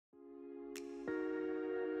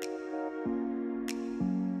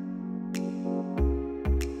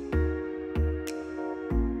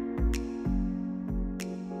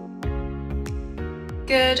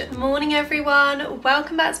Good morning everyone,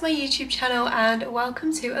 welcome back to my YouTube channel and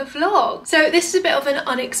welcome to a vlog. So this is a bit of an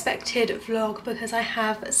unexpected vlog because I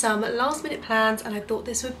have some last minute plans and I thought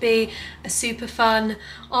this would be a super fun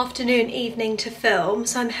afternoon, evening to film.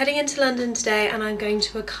 So I'm heading into London today and I'm going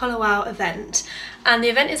to a Colour Wow event, and the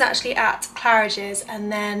event is actually at CLARIDGES,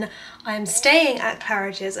 and then I'm staying at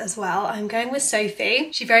CLARIDGES as well. I'm going with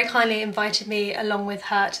Sophie. She very kindly invited me along with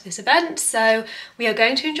her to this event, so we are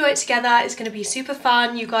going to enjoy it together. It's going to be super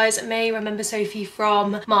fun. You guys may remember Sophie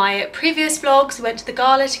from my previous vlogs. We went to the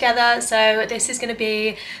gala together, so this is going to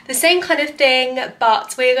be the same kind of thing,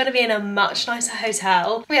 but we're going to be in a much nicer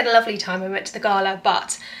hotel. We had a lovely time when we went to the gala,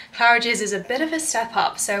 but CLARIDGES is a bit of a step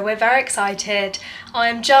up, so we're very excited.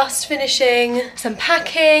 I'm just finishing some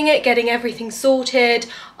packing, getting everything sorted.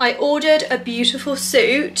 I ordered a beautiful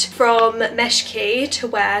suit from Meshki to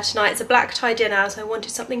wear tonight. It's a black tie dinner, so I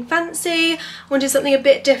wanted something fancy, wanted something a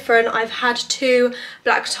bit different. I've had 2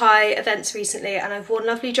 black tie events recently and I've worn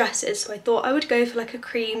lovely dresses, so I thought I would go for like a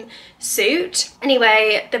cream suit.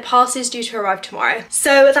 Anyway, the parcel is due to arrive tomorrow,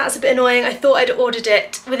 so that's a bit annoying. I thought I'd ordered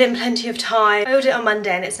it within plenty of time. I ordered it on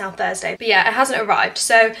Monday and it's now Thursday, but yeah, it hasn't arrived,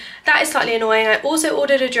 so that is slightly annoying. I also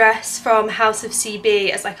ordered a dress from House of CB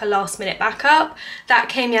as like a last minute backup. That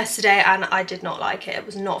came yesterday and I did not like it. It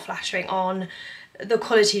was not flattering on. The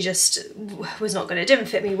quality just was not good. It didn't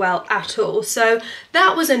fit me well at all, so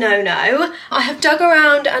that was a no-no. I have dug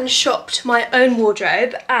around and shopped my own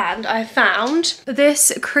wardrobe and I found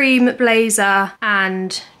this cream blazer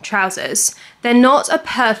and trousers. They're not a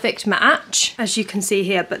perfect match, as you can see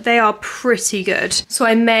here, but they are pretty good. So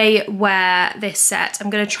I may wear this set.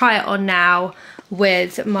 I'm going to try it on now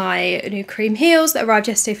with my new cream heels that arrived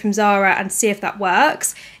yesterday from Zara and see if that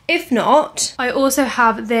works. If not, I also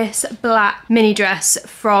have this black mini dress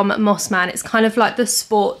from Mossman. It's kind of like the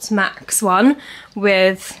Sports Max one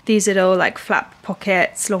with these little like flap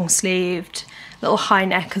pockets, long sleeved, little high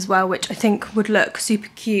neck as well, which I think would look super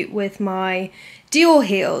cute with my Dior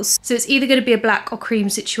heels. So it's either going to be a black or cream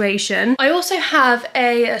situation. I also have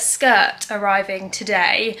a skirt arriving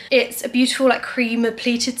today. It's a beautiful like cream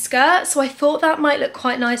pleated skirt, so I thought that might look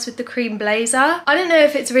quite nice with the cream blazer. I don't know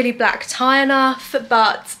if it's really black tie enough,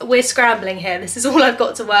 but we're scrambling here. This is all I've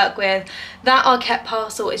got to work with. That Arket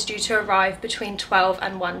parcel is due to arrive between 12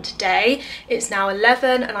 and 1 today. It's now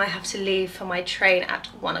 11 and I have to leave for my train at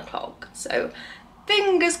 1 o'clock. So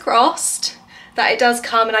fingers crossed that it does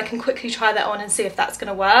come and I can quickly try that on and see if that's going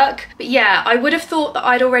to work. But yeah, I would have thought that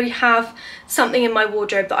I'd already have something in my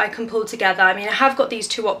wardrobe that I can pull together. I mean, I have got these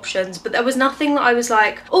 2 options, but there was nothing that I was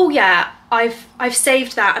like, oh yeah, I've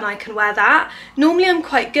saved that and I can wear that. Normally I'm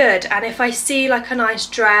quite good, and if I see like a nice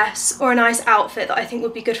dress or a nice outfit that I think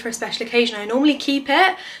would be good for a special occasion, I normally keep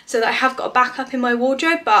it so that I have got a backup in my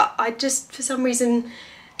wardrobe, but I just, for some reason,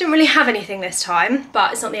 didn't really have anything this time.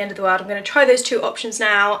 But it's not the end of the world. I'm going to try those 2 options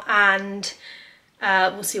now and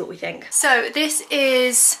we'll see what we think. So this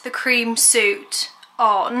is the cream suit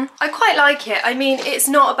on. I quite like it. I mean, it's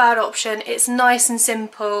not a bad option. It's nice and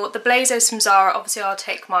simple. The blazer's from Zara. Obviously I'll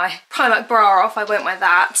take my Primark bra off. I won't wear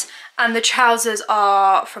that. And the trousers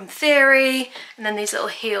are from Theory, and then these little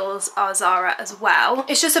heels are Zara as well.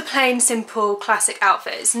 It's just a plain, simple, classic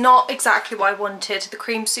outfit. It's not exactly what I wanted. The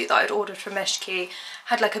cream suit that I'd ordered from Meshki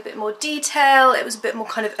had like a bit more detail. It was a bit more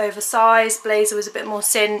kind of oversized. Blazer was a bit more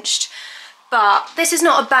cinched. But this is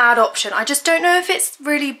not a bad option. I just don't know if it's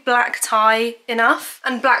really black tie enough.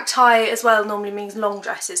 And black tie as well normally means long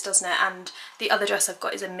dresses, doesn't it? And the other dress I've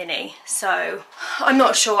got is a mini. So I'm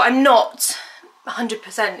not sure. I'm not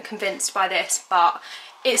 100% convinced by this, but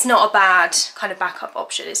it's not a bad kind of backup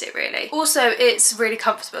option, is it really? Also, it's really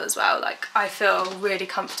comfortable as well. Like, I feel really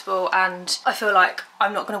comfortable and I feel like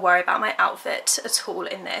I'm not going to worry about my outfit at all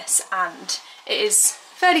in this. And it is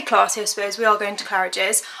fairly classy, I suppose. We are going to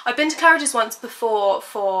CLARIDGES. I've been to CLARIDGES once before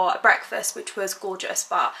for breakfast, which was gorgeous,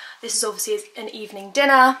 but this is obviously an evening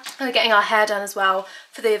dinner. And we're getting our hair done as well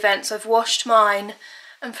for the event, so I've washed mine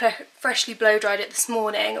and freshly blow dried it this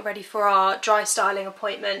morning, ready for our dry styling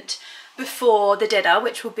appointment before the dinner,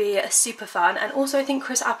 which will be super fun. And also I think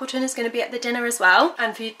Chris Appleton is going to be at the dinner as well.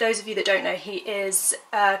 And for those of you that don't know, he is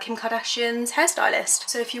Kim Kardashian's hairstylist.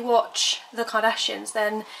 So if you watch the Kardashians,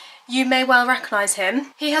 then you may well recognise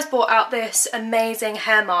him. He has brought out this amazing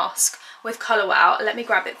hair mask with Colour Wow. Let me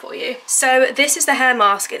grab it for you. So this is the hair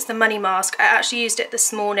mask. It's the money mask. I actually used it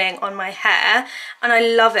this morning on my hair and I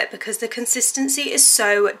love it because the consistency is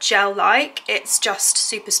so gel-like. It's just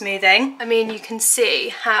super smoothing. I mean, you can see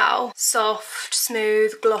how soft,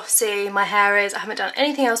 smooth, glossy my hair is. I haven't done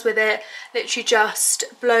anything else with it. Literally just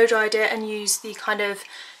blow dried it and used the kind of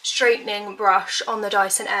straightening brush on the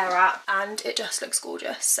Dyson Airwrap, and it just looks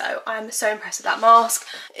gorgeous. So I'm so impressed with that mask.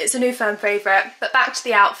 It's a new firm favourite. But back to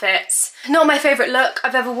the outfits. Not my favourite look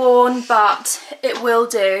I've ever worn, but it will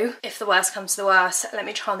do if the worst comes to the worst. Let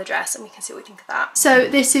me try on the dress and we can see what we think of that. So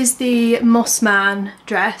this is the Mossman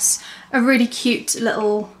dress. A really cute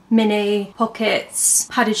little mini pockets,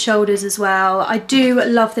 padded shoulders as well. I do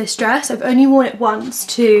love this dress. I've only worn it once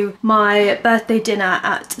to my birthday dinner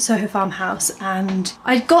at Soho Farmhouse, and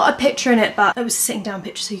I got a picture in it, but it was a sitting down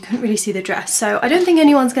picture so you couldn't really see the dress. So I don't think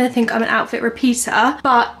anyone's going to think I'm an outfit repeater,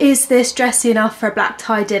 but is this dressy enough for a black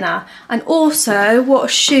tie dinner? And also,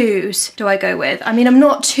 what shoes do I go with? I mean, I'm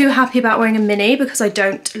not too happy about wearing a mini because I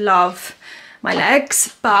don't love my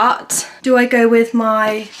legs, but do I go with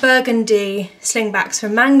my Burgundy slingbacks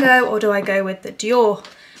from Mango, or do I go with the Dior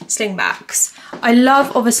slingbacks? I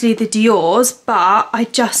love obviously the Dior's, but I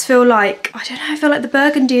just feel like, I don't know, I feel like the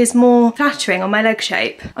Burgundy is more flattering on my leg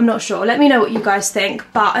shape. I'm not sure, let me know what you guys think,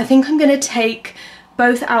 but I think I'm gonna take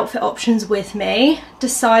both outfit options with me,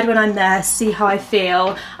 decide when I'm there, see how I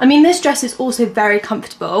feel. I mean, this dress is also very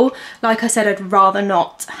comfortable. Like I said, I'd rather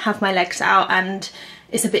not have my legs out, and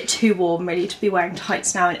it's a bit too warm really to be wearing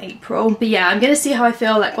tights now in April. But yeah, I'm gonna see how I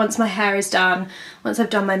feel like once my hair is done, once I've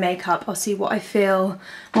done my makeup, I'll see what I feel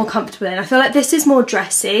more comfortable in. I feel like this is more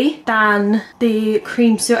dressy than the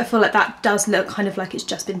cream suit. I feel like that does look kind of like it's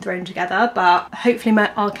just been thrown together, but hopefully my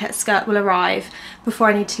Arket skirt will arrive before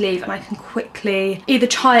I need to leave and I can quickly either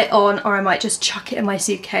try it on, or I might just chuck it in my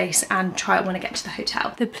suitcase and try it when I get to the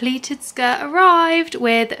hotel. The pleated skirt arrived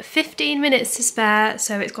with 15 minutes to spare,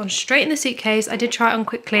 so it's gone straight in the suitcase. I did try it on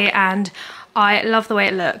quickly and I love the way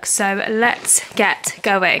it looks, so let's get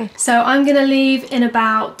going. So I'm gonna leave in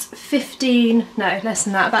about 15, no, less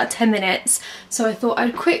than that, about 10 minutes. So I thought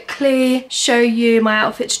I'd quickly show you my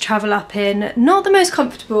outfit to travel up in. Not the most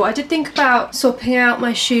comfortable. I did think about swapping out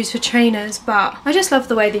my shoes for trainers, but I just love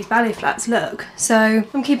the way these ballet flats look. So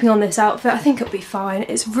I'm keeping on this outfit. I think it'll be fine.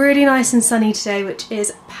 It's really nice and sunny today, which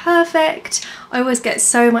is perfect. I always get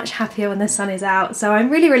so much happier when the sun is out, so I'm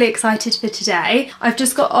really, really excited for today. I've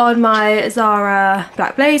just got on my Zara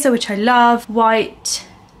black blazer, which I love, white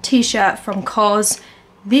t-shirt from COS,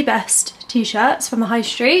 the best t-shirts from the high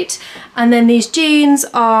street, and then these jeans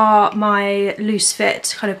are my loose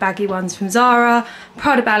fit kind of baggy ones from Zara,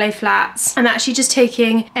 Prada ballet flats. I'm actually just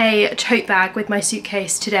taking a tote bag with my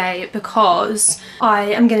suitcase today because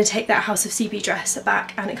I am going to take that House of CB dress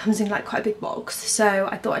back, and it comes in like quite a big box, so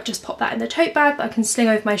I thought I'd just pop that in the tote bag that I can sling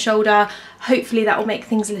over my shoulder. Hopefully that will make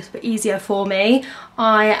things a little bit easier for me.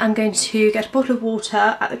 I am going to get a bottle of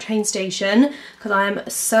water at the train station because I am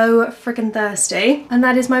so friggin' thirsty, and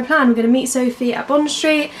that is my plan. We're going to meet Sophie at Bond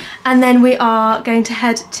Street and then we are going to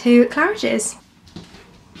head to CLARIDGES.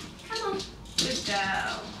 Come on. Good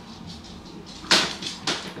girl.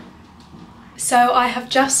 So I have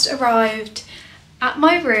just arrived at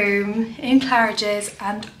my room in CLARIDGES,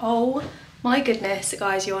 and oh my goodness,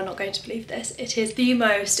 guys, you are not going to believe this. It is the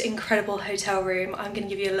most incredible hotel room. I'm going to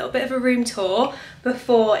give you a little bit of a room tour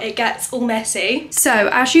before it gets all messy. So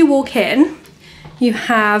as you walk in, you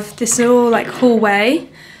have this little like hallway,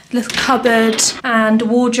 little cupboard and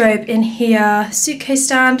wardrobe in here, suitcase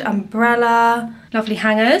stand, umbrella, lovely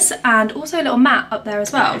hangers, and also a little mat up there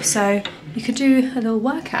as well, so you could do a little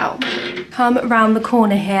workout. Come around the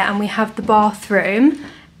corner here and we have the bathroom,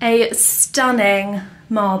 a stunning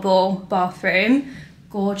marble bathroom,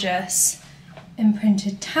 gorgeous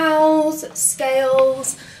imprinted towels,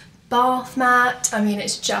 scales, bath mat. I mean,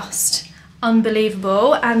 it's just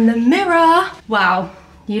unbelievable. And the mirror, wow,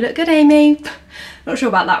 you look good, Amy. Not sure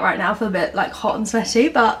about that right now, I feel a bit like hot and sweaty,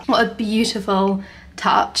 but what a beautiful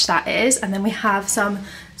touch that is. And then we have some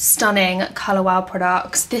stunning Colour Wow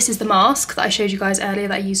products. This is the mask that I showed you guys earlier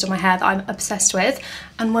that I used on my hair that I'm obsessed with,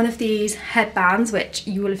 and one of these headbands which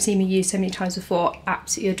you will have seen me use so many times before.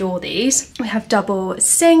 Absolutely adore these. We have double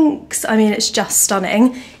sinks. I mean, it's just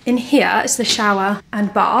stunning. In here it's the shower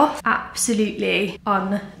and bath. Absolutely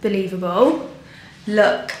unbelievable.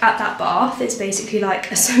 Look at that bath. It's basically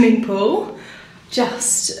like a swimming pool.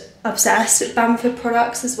 Just obsessed. Bamford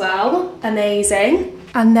products as well, amazing.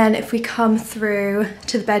 And then if we come through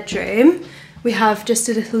to the bedroom, we have just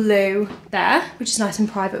a little loo there, which is nice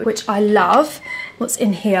and private, which I love. What's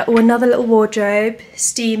in here? Oh, another little wardrobe,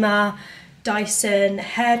 steamer, Dyson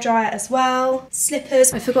hairdryer as well,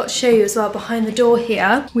 slippers. I forgot to show you as well, behind the door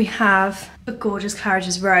here, we have a gorgeous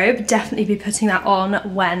CLARIDGES robe. Definitely be putting that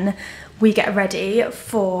on when we get ready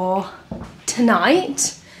for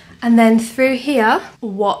tonight. And then through here,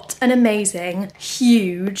 what an amazing,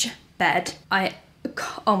 huge bed.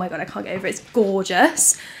 Oh my God, I can't get over it. It's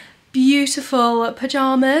gorgeous. beautiful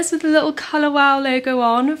pyjamas with a little Colour Wow logo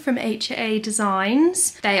on from HA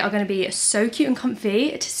Designs. They are going to be so cute and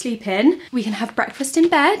comfy to sleep in. We can have breakfast in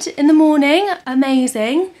bed in the morning.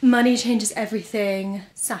 Amazing. Money changes everything.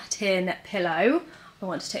 Satin pillow. I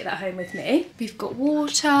want to take that home with me. We've got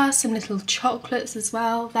water, some little chocolates as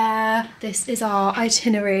well there. This is our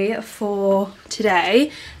itinerary for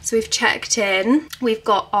today. So we've checked in. We've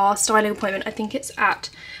got our styling appointment. I think it's at,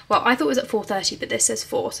 well, I thought it was at 4:30, but this says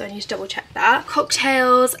 4, so I need to double check that.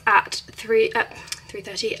 Cocktails at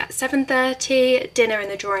 3:30, at 7:30. Dinner in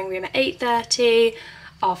the drawing room at 8:30.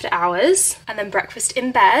 After hours. And then breakfast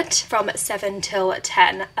in bed from 7 till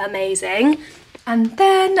 10. Amazing. And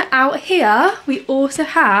then out here, we also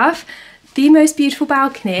have the most beautiful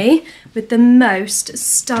balcony with the most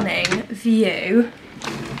stunning view.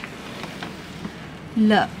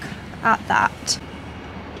 Look at that.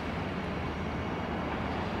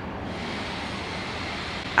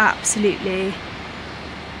 Absolutely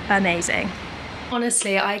amazing.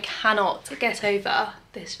 Honestly, I cannot get over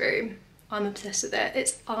this room. I'm obsessed with it.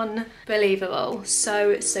 It's unbelievable.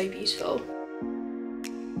 So beautiful.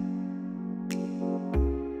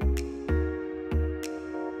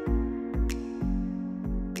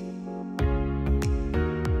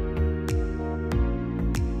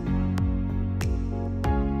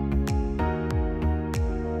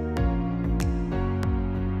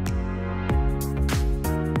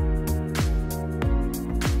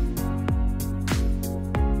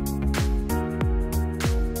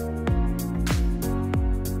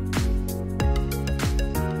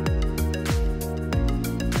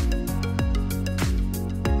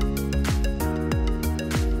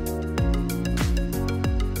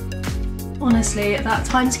 Honestly, that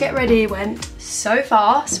time to get ready went so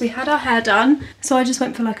fast. We had our hair done, so I just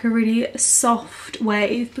went for like a really soft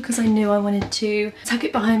wave because I knew I wanted to tuck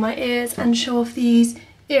it behind my ears and show off these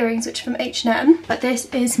earrings, which are from H&M. But this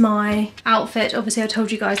is my outfit. Obviously I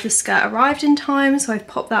told you guys the skirt arrived in time, so I've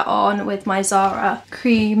popped that on with my Zara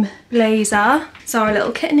cream blazer. Zara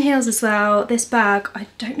little kitten heels as well. This bag, I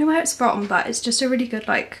don't know where it's from, but it's just a really good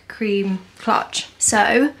like cream clutch.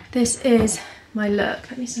 So this is my look.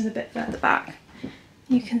 Let me stand a bit further back.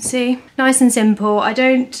 You can see, nice and simple. I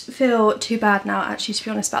don't feel too bad now, actually, to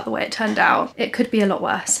be honest, about the way it turned out. It could be a lot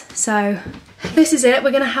worse. So this is it.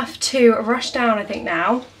 We're gonna have to rush down, I think,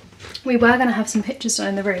 now. We were gonna have some pictures done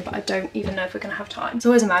in the room, but I don't even know if we're gonna have time. It's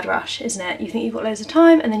always a mad rush, isn't it? You think you've got loads of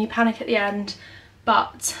time and then you panic at the end.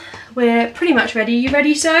 But we're pretty much ready. You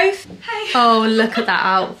ready, Soph? Hey. Oh, look at that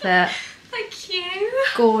outfit. Thank you.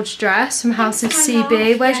 Gorge dress from House of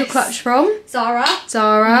CB. Where's your clutch from? Zara.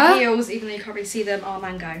 Zara. The heels, even though you can't really see them, are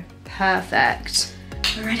mango. Perfect.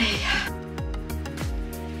 We're ready.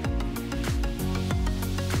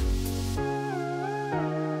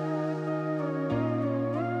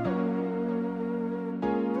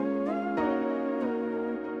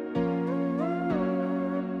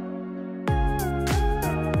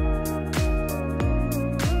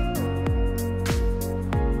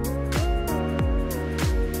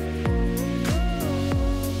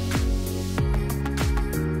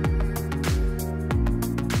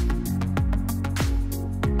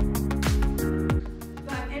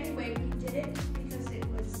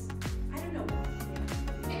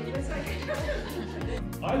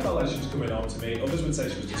 I felt like she was coming on to me. Others would say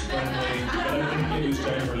she was just friendly, but I think it was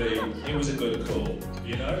generally, it was a good call,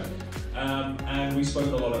 you know? And we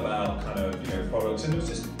spoke a lot about kind of, you know, products, and it was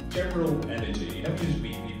just general energy. You know, you just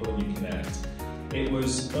meet people and you connect. It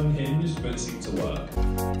was unhinged, but it seemed to work.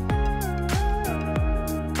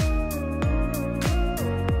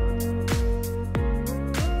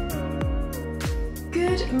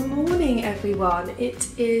 Good morning, everyone. It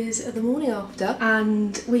is the morning after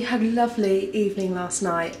and we had a lovely evening last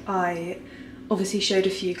night. I obviously showed a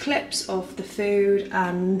few clips of the food,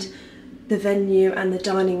 and the venue and the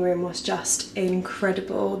dining room was just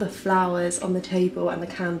incredible. The flowers on the table and the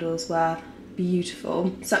candles were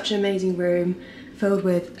beautiful. Such an amazing room filled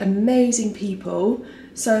with amazing people.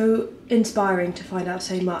 So inspiring to find out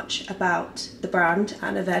so much about the brand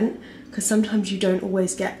and event, because sometimes you don't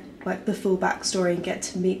always get like the full backstory and get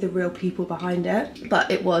to meet the real people behind it,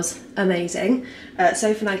 but it was amazing.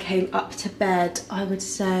 Sophie and I came up to bed, I would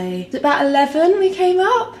say, was it about 11 we came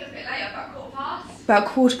up? A bit later, about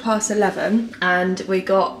quarter past. About 11:15, and we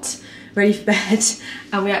got ready for bed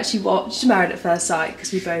and we actually watched Married at First Sight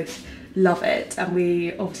because we both love it, and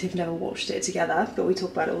we obviously have never watched it together, but we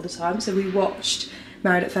talk about it all the time. So we watched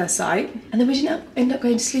Married at First Sight, and then we didn't end up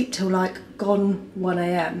going to sleep till like gone 1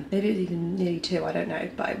 AM. Maybe it was even nearly 2, I don't know,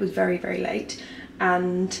 but it was very, very late.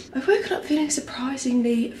 And I've woken up feeling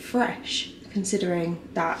surprisingly fresh, considering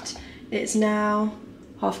that it's now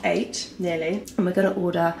 8:30 nearly, and we're gonna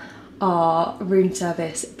order our room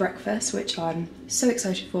service breakfast, which I'm so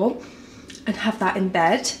excited for, and have that in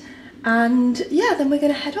bed. And yeah, then we're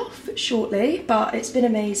gonna head off shortly, but it's been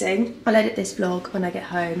amazing. I'll edit this vlog when I get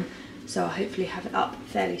home, so I'll hopefully have it up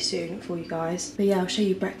fairly soon for you guys. But yeah, I'll show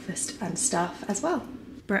you breakfast and stuff as well.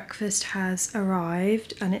 Breakfast has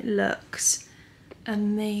arrived and it looks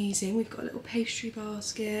amazing. We've got a little pastry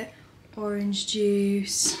basket, orange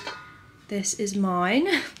juice. This is mine,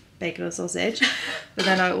 bacon or sausage. But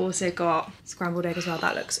then I also got scrambled egg as well.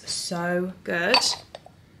 That looks so good.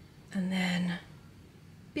 And then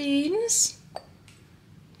beans,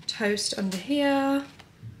 toast under here.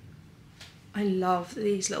 I love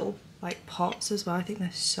these little like pots as well. I think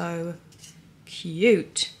they're so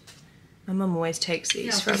cute. My mum always takes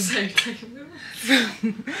these from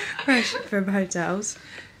hotels.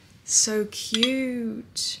 So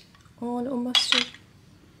cute. Oh, a little mustard.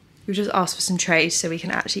 We've just asked for some trays so we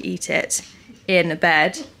can actually eat it in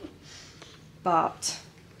bed. But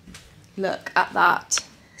look at that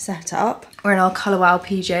setup. We're in our Colour Wow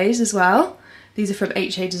PJs as well. These are from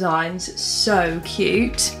HA Designs. So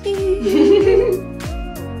cute.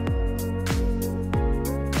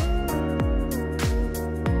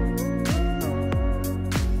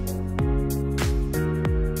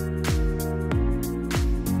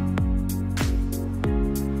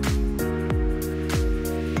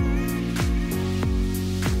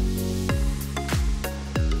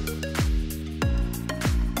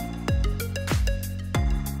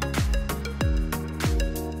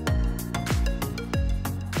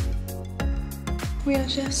 We are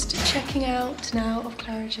just checking out now of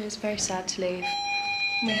Claridge's. Very sad to leave.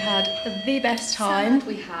 We had the best time.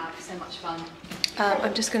 We have so much fun.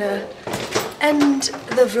 I'm just gonna end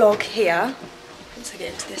the vlog here once I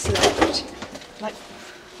get into this lift. Like,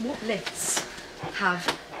 what lifts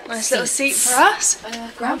have nice little seat for us.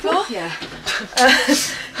 Ground floor? Yeah.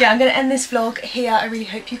 Yeah, I'm gonna end this vlog here. I really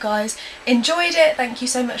hope you guys enjoyed it. Thank you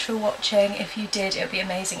so much for watching. If you did, it would be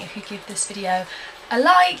amazing if you give this video a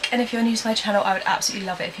like, and if you're new to my channel, I would absolutely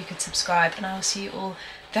love it if you could subscribe, and I will see you all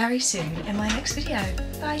very soon in my next video.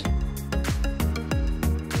 Bye.